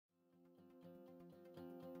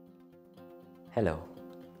Hello,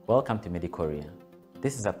 welcome to Medicoria.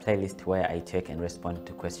 This is a playlist where I take and respond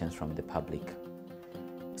to questions from the public.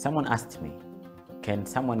 Someone asked me, can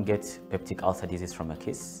someone get peptic ulcer disease from a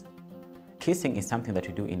kiss? Kissing is something that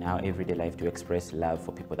we do in our everyday life to express love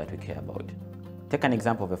for people that we care about. Take an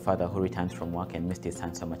example of a father who returns from work and missed his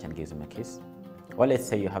son so much and gives him a kiss. Or let's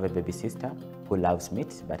say you have a baby sister who loves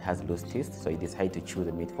meat but has loose teeth, so you decide to chew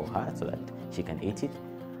the meat for her so that she can eat it.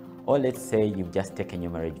 Or let's say you've just taken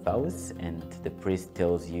your marriage vows and the priest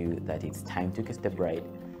tells you that it's time to kiss the bride.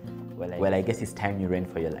 Well, I guess it's time you ran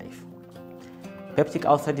for your life. Peptic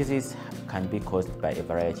ulcer disease can be caused by a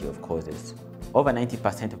variety of causes. Over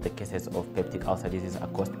 90% of the cases of peptic ulcer disease are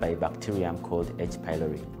caused by a bacterium called H.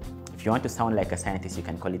 pylori. If you want to sound like a scientist, you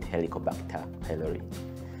can call it Helicobacter pylori.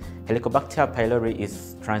 Helicobacter pylori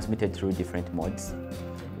is transmitted through different modes.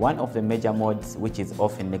 One of the major modes, which is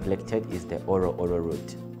often neglected, is the oral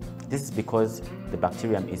route. This is because the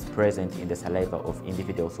bacterium is present in the saliva of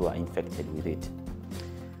individuals who are infected with it.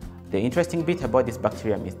 The interesting bit about this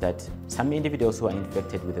bacterium is that some individuals who are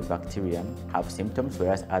infected with the bacterium have symptoms,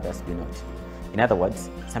 whereas others do not. In other words,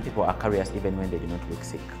 some people are carriers even when they do not look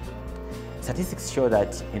sick. Statistics show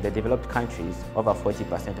that in the developed countries, over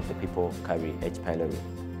 40% of the people carry H. pylori,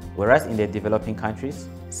 whereas in the developing countries,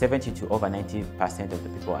 70 to over 90% of the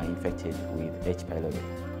people are infected with H. pylori.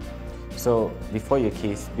 So before you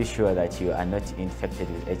kiss, be sure that you are not infected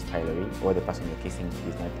with H. pylori, or the person you're kissing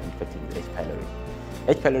is not infected with H. pylori.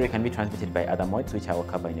 H. pylori can be transmitted by other modes, which I will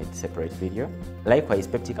cover in a separate video. Likewise,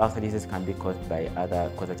 peptic ulcer disease can be caused by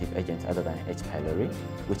other causative agents other than H. pylori,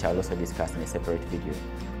 which I will also discuss in a separate video.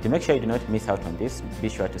 To make sure you do not miss out on this, be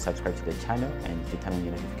sure to subscribe to the channel and to turn on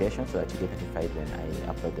your notifications so that you get notified when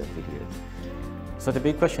I upload the videos. So the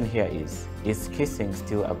big question here is kissing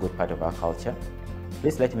still a good part of our culture?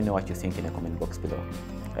 Please let me know what you think in the comment box below.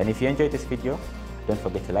 And if you enjoyed this video, don't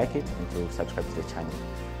forget to like it and to subscribe to the channel.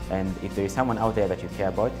 And if there is someone out there that you care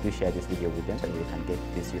about, do share this video with them so they can get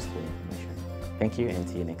this useful information. Thank you and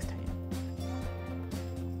see you next time.